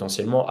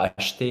potentiellement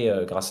acheter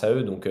grâce à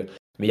eux. Donc,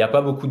 mais il n'y a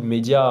pas beaucoup de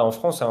médias en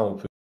France, hein. On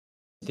peut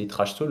citer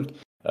Trash Talk,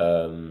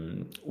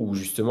 où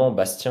justement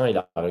Bastien il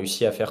a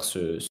réussi à faire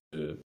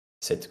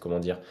comment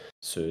dire,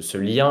 ce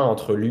lien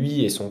entre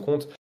lui et son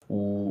compte,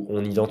 où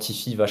on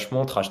identifie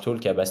vachement Trash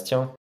Talk à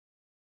Bastien.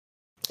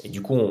 Et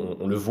du coup,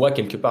 on le voit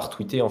quelque part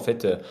tweeter en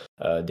fait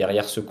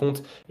derrière ce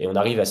compte, et on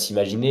arrive à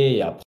s'imaginer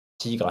et à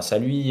partir grâce à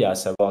lui, à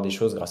savoir des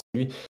choses grâce à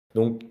lui.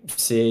 Donc,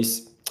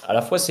 à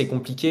la fois c'est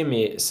compliqué,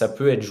 mais ça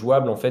peut être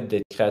jouable en fait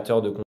d'être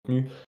créateur de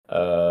contenu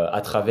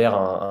à travers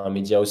un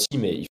média aussi,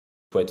 mais il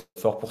faut être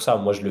fort pour ça.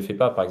 Moi, je le fais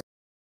pas, par exemple.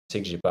 Je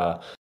sais que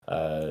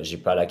j'ai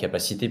pas la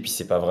capacité, puis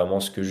c'est pas vraiment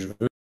ce que je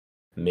veux,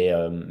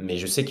 mais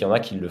je sais qu'il y en a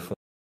qui le font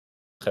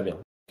très bien. En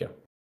tout cas.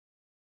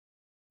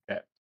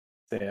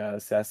 Ouais.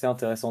 C'est assez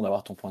intéressant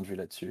d'avoir ton point de vue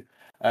là-dessus.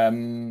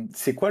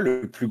 C'est quoi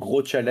le plus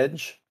gros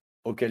challenge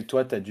auquel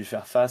toi, tu as dû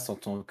faire face en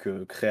tant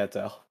que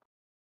créateur?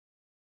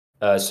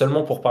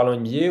 Seulement pour parler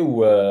NBA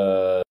ou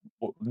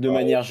De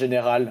manière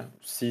générale,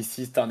 si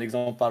tu as un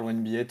exemple par le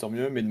NBA, tant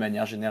mieux, mais de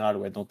manière générale,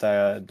 ouais, dans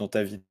ta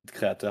vie de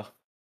créateur.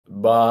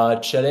 bah,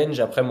 challenge,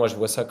 après, moi, je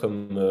vois ça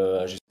comme,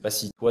 je sais pas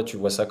si toi, tu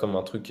vois ça comme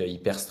un truc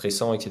hyper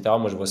stressant, etc.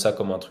 Moi, je vois ça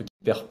comme un truc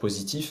hyper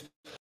positif.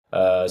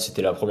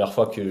 C'était la première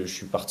fois que je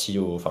suis parti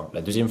enfin,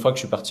 la deuxième fois que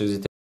je suis parti aux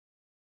États-Unis,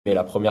 mais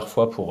la première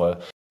fois pour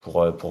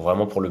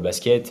vraiment pour le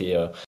basket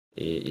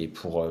et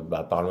pour,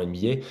 bah, parlons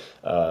NBA.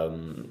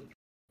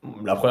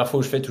 La première fois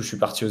où je suis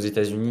parti aux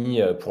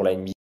États-Unis pour la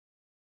NBA.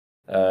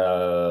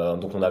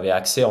 Donc on avait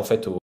accès en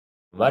fait au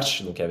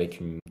match, donc avec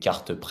une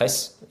carte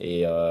presse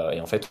et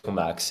en fait on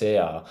a accès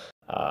à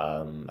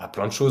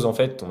plein de choses en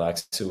fait. On a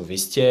accès au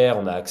vestiaire,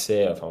 on a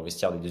accès enfin au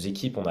vestiaire des deux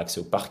équipes, on a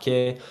accès au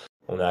parquet,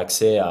 on a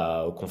accès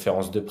aux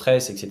conférences de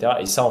presse, etc.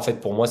 Et ça en fait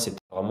pour moi c'était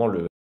vraiment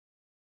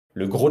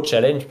le gros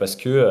challenge parce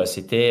que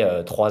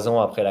c'était 3 ans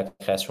après la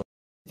création.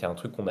 C'était un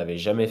truc qu'on n'avait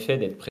jamais fait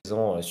d'être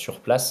présent sur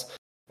place.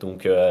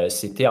 Donc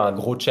c'était un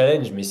gros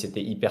challenge, mais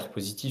c'était hyper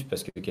positif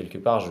parce que quelque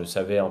part je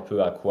savais un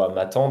peu à quoi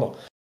m'attendre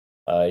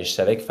et je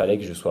savais qu'il fallait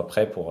que je sois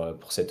prêt pour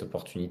cette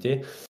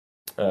opportunité.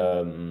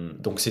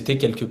 Donc c'était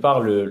quelque part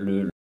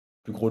le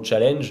plus gros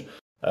challenge.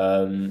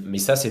 Mais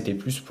ça c'était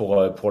plus pour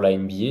la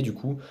NBA du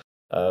coup.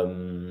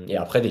 Et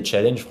après des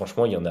challenges,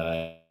 franchement il y en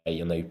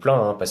a eu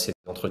plein, hein. Passer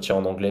des entretiens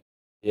en anglais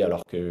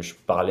alors que je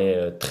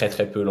parlais très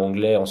très peu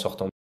l'anglais en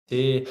sortant de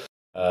lycée.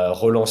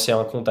 Relancer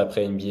un compte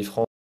après NBA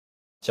France,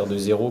 partir de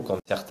zéro quand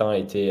certains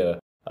étaient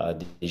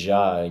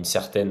déjà à une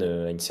certaine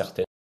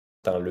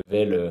un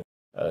level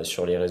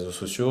sur les réseaux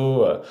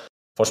sociaux.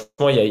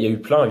 Franchement, il y a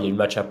eu plein. Il y a eu le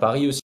match à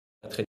Paris aussi,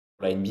 traité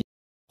pour la NBA.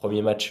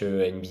 Premier match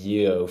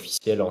NBA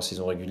officiel en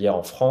saison régulière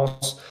en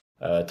France.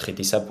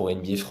 Traiter ça pour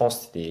NBA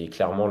France, c'était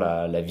clairement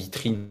la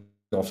vitrine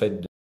en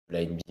fait de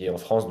la NBA en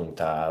France. Donc,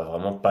 tu n'as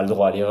vraiment pas le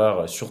droit à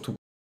l'erreur, surtout.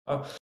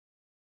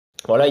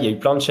 Voilà, il y a eu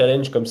plein de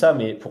challenges comme ça,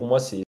 mais pour moi,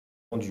 c'est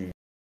vraiment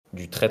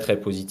du très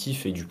très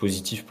positif et du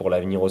positif pour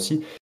l'avenir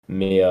aussi.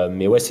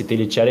 Mais ouais, c'était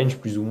les challenges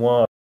plus ou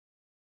moins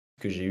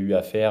que j'ai eu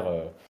à faire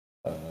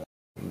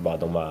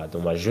dans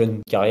ma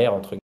jeune carrière,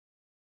 entre guillemets.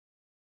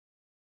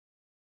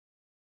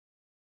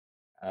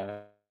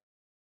 Euh,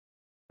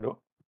 Allô?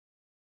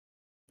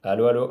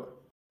 Allô, allô?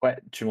 Ouais,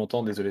 tu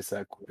m'entends? Désolé, ça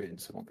a coupé une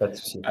seconde. Pas de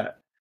souci.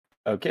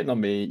 Euh, OK, non,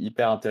 mais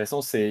hyper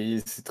intéressant.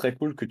 C'est très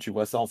cool que tu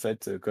vois ça, en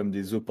fait, comme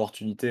des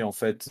opportunités, en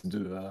fait,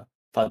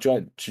 enfin, tu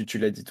vois, tu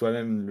l'as dit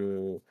toi-même,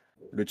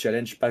 le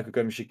challenge, pas que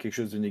comme chez quelque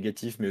chose de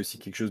négatif, mais aussi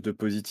quelque chose de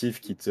positif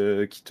qui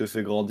te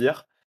fait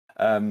grandir.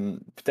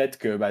 Peut-être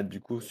que, bah,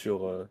 du coup,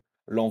 sur,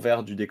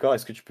 l'envers du décor,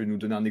 est-ce que tu peux nous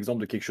donner un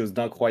exemple de quelque chose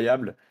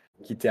d'incroyable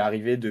qui t'est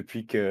arrivé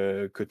depuis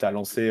que tu as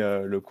lancé,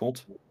 le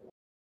compte?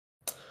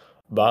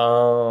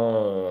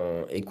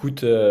 Ben,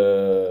 écoute,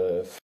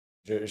 je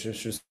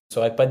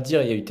saurais pas te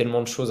dire, il y a eu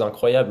tellement de choses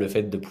incroyables, le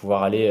fait de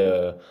pouvoir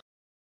aller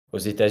aux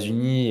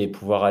États-Unis et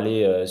pouvoir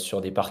aller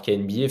sur des parquets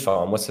NBA.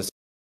 Enfin, moi,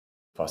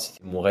 enfin,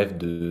 c'était mon rêve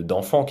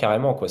d'enfant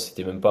carrément, quoi.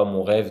 C'était même pas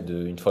mon rêve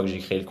une fois que j'ai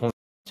créé le compte,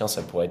 tiens,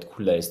 ça pourrait être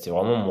cool d'aller. C'était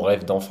vraiment mon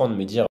rêve d'enfant de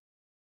me dire,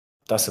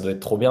 putain, ça doit être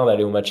trop bien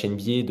d'aller au match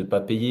NBA, de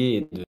pas payer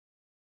et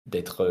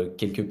d'être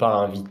quelque part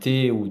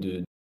invité ou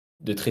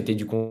de traiter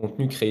du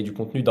contenu, créer du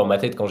contenu. Dans ma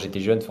tête, quand j'étais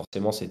jeune,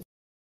 forcément, c'était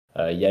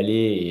y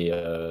aller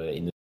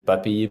et ne pas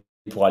payer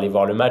pour aller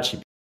voir le match. Et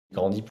puis,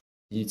 grandi,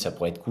 plus ça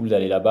pourrait être cool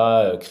d'aller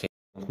là-bas, créer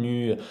du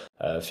contenu,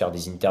 faire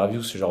des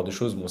interviews, ce genre de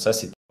choses. Bon, ça,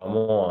 c'était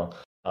vraiment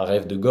un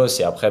rêve de gosse.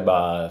 Et après,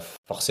 bah,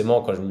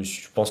 forcément,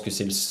 je pense que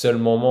c'est le seul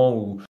moment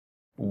où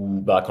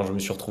bah, quand je me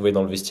suis retrouvé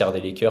dans le vestiaire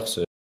des Lakers,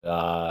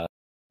 à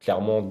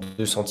clairement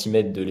 2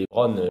 centimètres de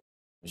LeBron, je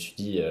me suis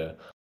dit,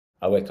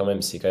 ah ouais, quand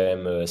même, c'est quand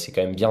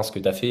même bien ce que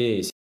tu as fait.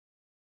 Et c'est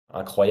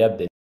incroyable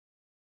d'être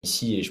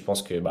ici. Et je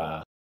pense que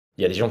bah,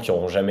 il y a des gens qui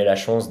n'auront jamais la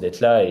chance d'être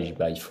là. Et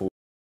bah, il faut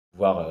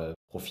pouvoir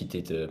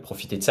profiter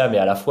de ça. Mais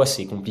à la fois,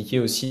 c'est compliqué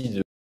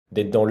aussi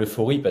d'être dans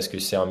l'euphorie parce que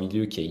c'est un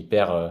milieu qui est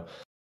hyper,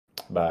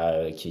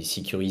 bah, qui est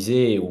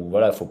sécurisé, où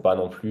voilà, faut pas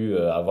non plus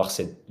avoir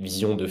cette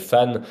vision de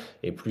fan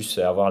et plus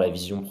avoir la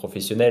vision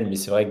professionnelle. Mais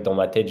c'est vrai que dans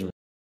ma tête, je me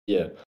dis,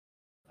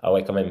 ah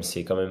ouais, quand même,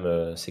 c'est quand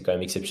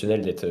même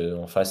exceptionnel d'être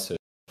en face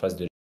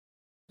de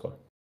quoi.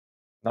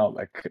 Non,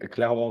 bah,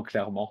 clairement,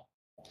 clairement.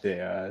 C'est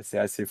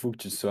assez fou que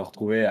tu te sois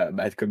retrouvé à,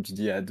 bah, comme tu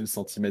dis, à 2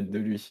 centimètres de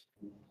lui.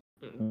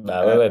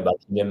 Bah ouais, Heu, ouais, bah,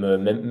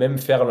 même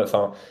faire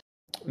enfin,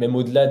 même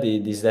au-delà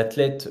des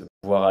athlètes,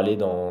 pouvoir aller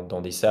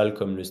dans des salles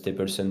comme le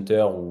Staples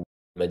Center ou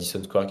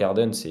Madison Square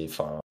Garden, c'est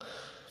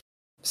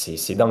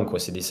dingue, quoi.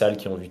 C'est des salles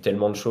qui ont vu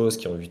tellement de choses,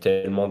 qui ont vu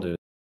tellement de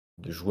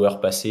joueurs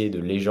passer, de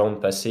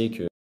légendes passer,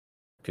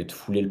 que de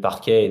fouler le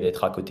parquet et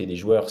d'être à côté des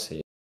joueurs,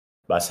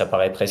 bah, ça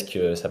paraît presque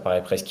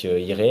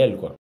irréel,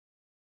 quoi.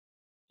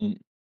 mmh,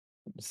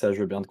 ça, je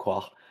veux bien te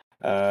croire.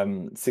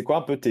 C'est quoi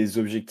un peu tes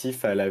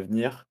objectifs à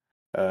l'avenir,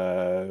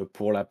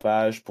 pour la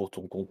page, pour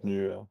ton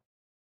contenu?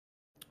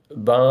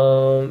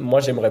 Ben,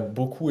 moi, j'aimerais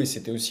beaucoup, et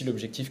c'était aussi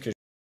l'objectif que je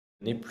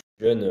me donnais plus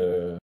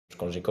jeune,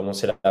 quand j'ai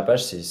commencé la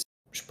page,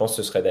 je pense que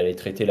ce serait d'aller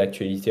traiter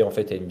l'actualité, en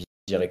fait, NBA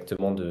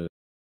directement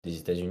des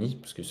États-Unis,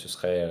 parce que ce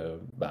serait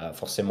bah,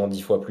 forcément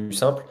 10 fois plus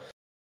simple.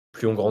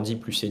 Plus on grandit,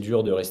 plus c'est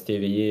dur de rester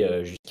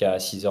éveillé jusqu'à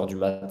 6 heures du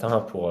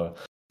matin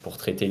pour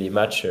traiter les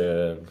matchs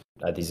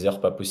à des heures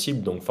pas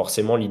possibles. Donc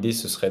forcément, l'idée,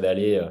 ce serait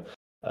d'aller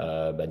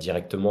bah,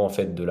 directement en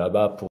fait, de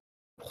là-bas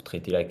pour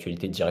traiter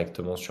l'actualité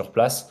directement sur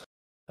place.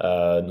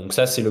 Donc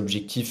ça, c'est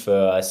l'objectif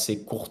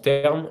assez court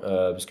terme,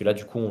 parce que là,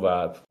 du coup,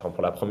 enfin,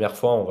 pour la première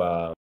fois, on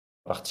va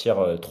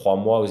partir 3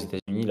 mois aux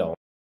États-Unis là,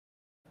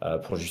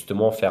 pour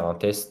justement faire un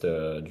test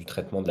du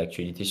traitement de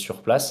l'actualité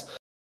sur place.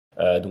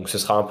 Donc ce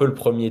sera un peu le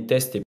premier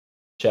test et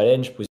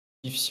challenge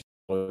positif, si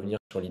on peut revenir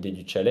sur l'idée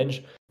du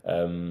challenge,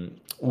 euh,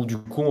 où du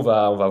coup on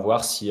va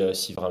voir si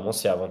vraiment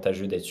c'est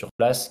avantageux d'être sur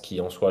place, qui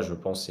en soi je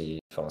pense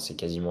enfin, c'est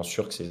quasiment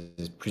sûr que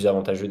c'est plus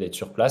avantageux d'être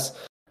sur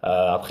place.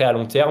 Après à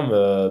long terme,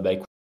 bah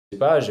écoute, je sais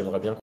pas, j'aimerais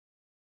bien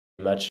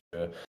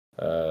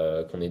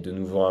qu'on ait de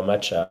nouveau un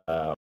match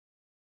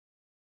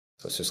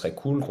ce serait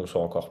cool qu'on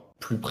soit encore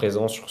plus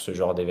présent sur ce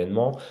genre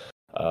d'événement.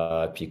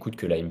 Puis écoute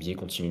que la NBA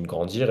continue de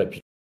grandir et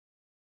puis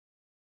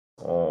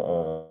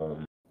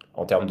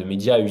en termes de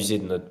médias, user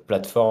de notre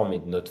plateforme et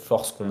de notre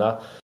force qu'on a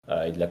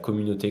et de la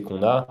communauté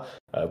qu'on a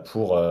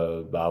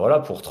bah, voilà,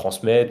 pour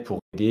transmettre, pour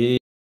aider,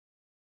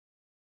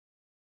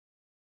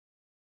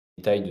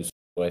 détails de ce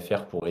qu'on pourrait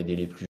faire pour aider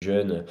les plus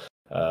jeunes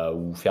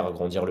ou faire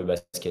grandir le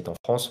basket en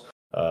France.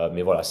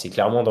 Mais voilà, c'est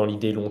clairement dans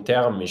l'idée long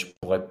terme, mais je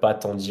pourrais pas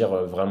t'en dire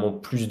vraiment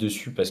plus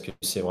dessus parce que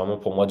c'est vraiment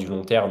pour moi du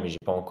long terme, mais j'ai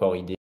pas encore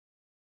idée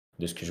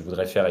de ce que je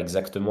voudrais faire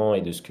exactement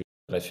et de ce que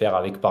je voudrais faire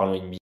avec Parlons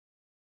NBA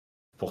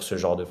pour ce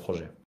genre de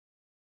projet.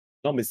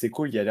 Non, mais c'est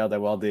cool, il y a l'air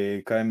d'avoir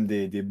quand même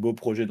des beaux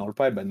projets dans le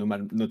pipe, bah,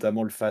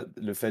 notamment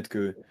le fait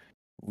que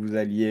vous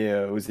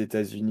alliez, aux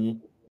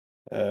États-Unis,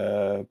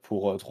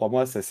 pour, 3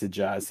 mois, ça c'est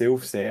déjà assez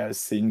ouf.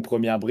 C'est une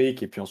première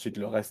brique et puis ensuite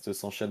le reste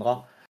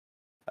s'enchaînera.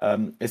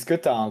 Est-ce que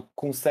tu as un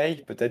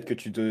conseil peut-être que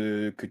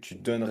tu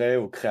donnerais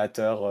aux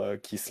créateurs,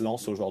 qui se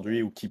lancent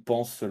aujourd'hui ou qui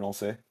pensent se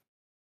lancer?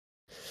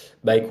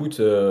 Bah écoute,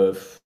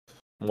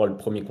 moi le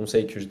premier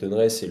conseil que je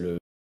donnerais, c'est le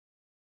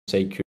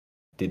conseil que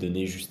je t'ai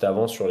donné juste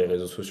avant sur les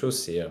réseaux sociaux,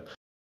 c'est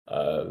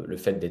le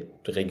fait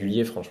d'être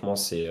régulier, franchement,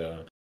 c'est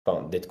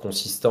enfin, d'être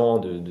consistant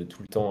de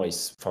tout le temps.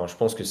 Enfin, je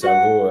pense que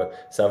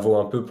ça vaut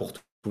un peu pour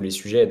tous les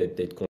sujets,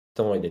 d'être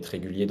consistant et d'être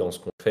régulier dans ce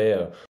qu'on fait.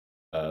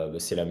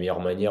 C'est la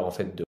meilleure manière en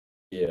fait de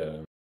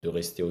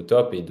rester au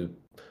top et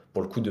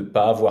pour le coup de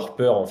pas avoir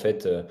peur en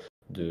fait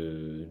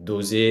de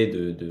d'oser,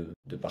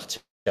 de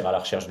partir à la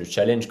recherche de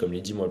challenge. Comme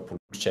l'ai dit, moi pour le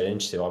coup, le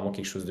challenge c'est vraiment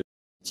quelque chose de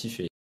positif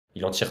et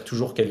il en tire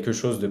toujours quelque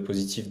chose de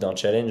positif d'un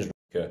challenge.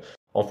 Donc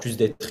en plus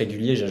d'être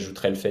régulier,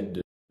 j'ajouterais le fait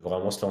de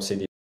vraiment se lancer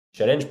des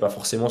challenges, pas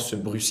forcément se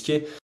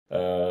brusquer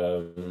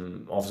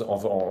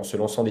en se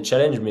lançant des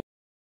challenges, mais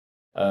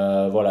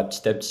voilà,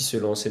 petit à petit se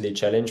lancer des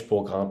challenges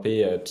pour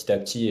grimper petit à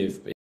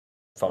petit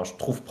enfin, je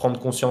trouve prendre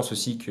conscience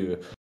aussi que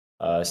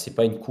c'est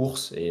pas une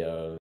course et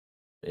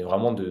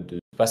vraiment de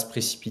pas se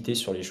précipiter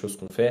sur les choses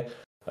qu'on fait,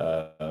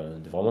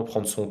 de vraiment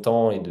prendre son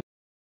temps et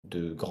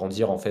de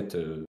grandir en fait.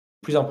 Le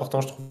plus important,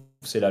 je trouve,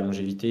 c'est la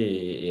longévité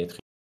et être.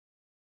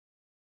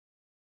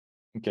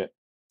 OK.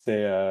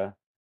 C'est, heu,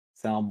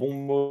 c'est un bon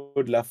mot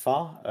de la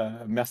fin.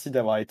 Merci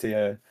d'avoir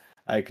été,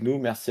 avec nous.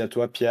 Merci à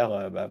toi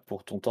Pierre, bah,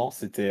 pour ton temps.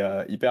 C'était,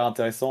 hyper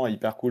intéressant et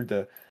hyper cool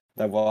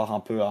d'avoir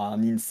un peu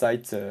un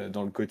insight,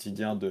 dans le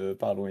quotidien de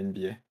Parlons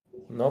NBA.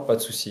 Non, pas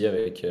de souci,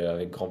 avec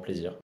grand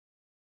plaisir.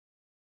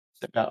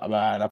 Super, ah bah, à la